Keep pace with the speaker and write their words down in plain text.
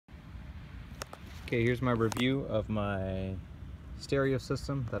Okay, here's my review of my stereo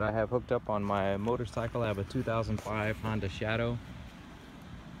system that I have hooked up on my motorcycle. I have a 2005 Honda Shadow,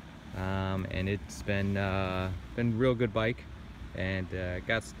 and it's been real good bike, and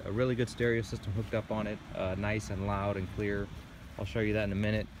got a really good stereo system hooked up on it, nice and loud and clear. I'll show you that in a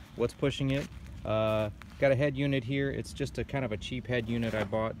minute. What's pushing it? Got a head unit here. It's just a kind of a cheap head unit I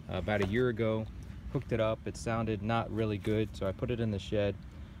bought about a year ago. Hooked it up. It sounded not really good, so I put it in the shed.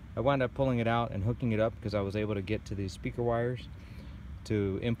 I wound up pulling it out and hooking it up because I was able to get to these speaker wires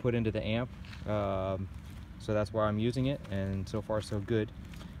to input into the amp. So that's why I'm using it, and so far so good.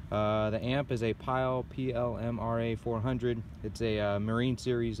 The amp is a PYLE PLMRA-400. It's a Marine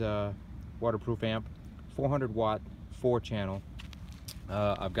Series waterproof amp, 400 watt, 4 channel.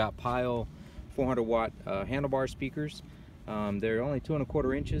 I've got PYLE 400 watt handlebar speakers. They're only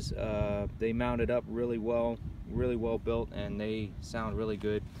 2¼ inches. They mounted up really well built, and they sound really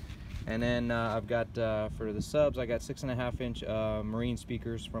good. And then I've got for the subs, I got 6.5 inch Marine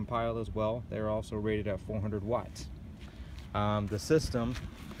speakers from PYLE as well. They're also rated at 400 watts. The system,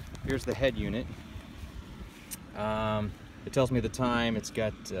 here's the head unit. It tells me the time. It's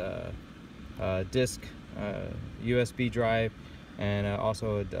got disc, USB drive, and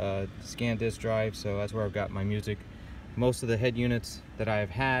also a scan disc drive, so that's where I've got my music. Most of the head units that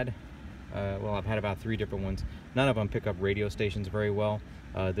I've had, well, I've had about 3 different ones. None of them pick up radio stations very well.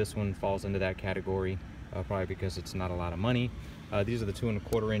 This one falls into that category, probably because it's not a lot of money. These are the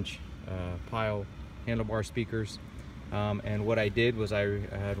 2¼ inch PYLE handlebar speakers. And what I did was I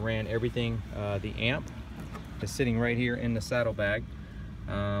ran everything. The amp is sitting right here in the saddlebag.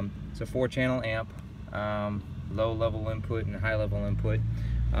 It's a 4-channel amp, low level input and high level input.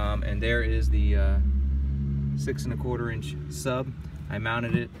 And there is the 6¼ inch sub. I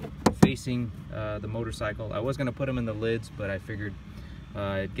mounted it facing the motorcycle. I was going to put them in the lids, but I figured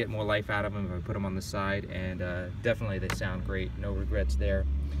I'd get more life out of them if I put them on the side, and definitely they sound great. No regrets there.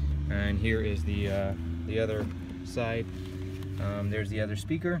 And here is the other side. There's the other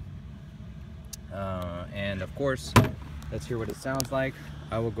speaker, and of course, let's hear what it sounds like.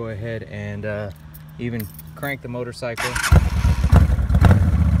 I will go ahead and even crank the motorcycle.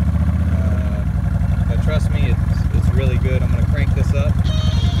 But trust me, it's really good. I'm going to crank this up.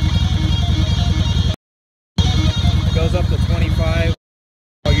 It goes up to 25.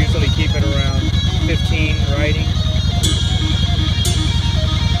 I'll usually keep it around 15 riding.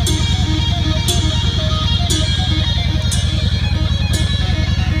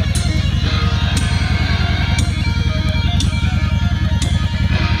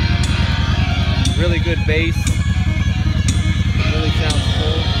 Really good bass. Really sounds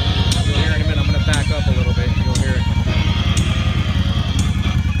full. You'll hear in a minute. I'm going to back up a little bit and you'll hear it.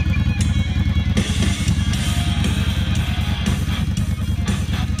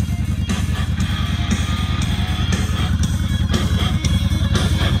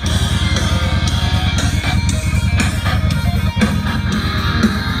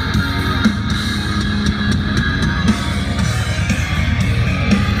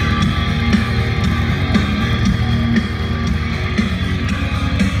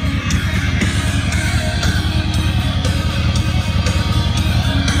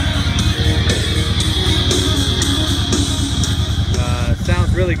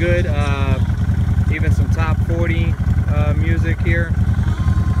 Really good, even some top 40 music here.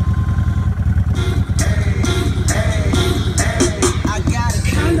 I got a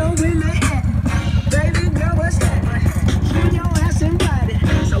condo in Manhattan, baby girl, what's happening? Bring your ass invited,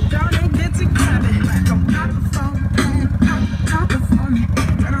 so go and get to grabbing. Don't drop it for me, drop it for me.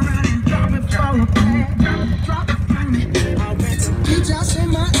 Turn around and drop it for me, drop it for me. I'll rent some beach house in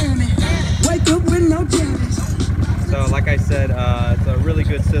Miami, wake up with no jammies. So like I said, it's a really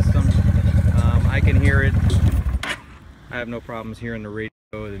good system. I can hear it. I have no problems hearing the radio,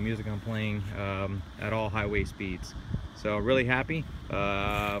 the music I'm playing at all highway speeds. So really happy.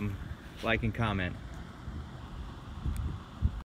 Like and comment.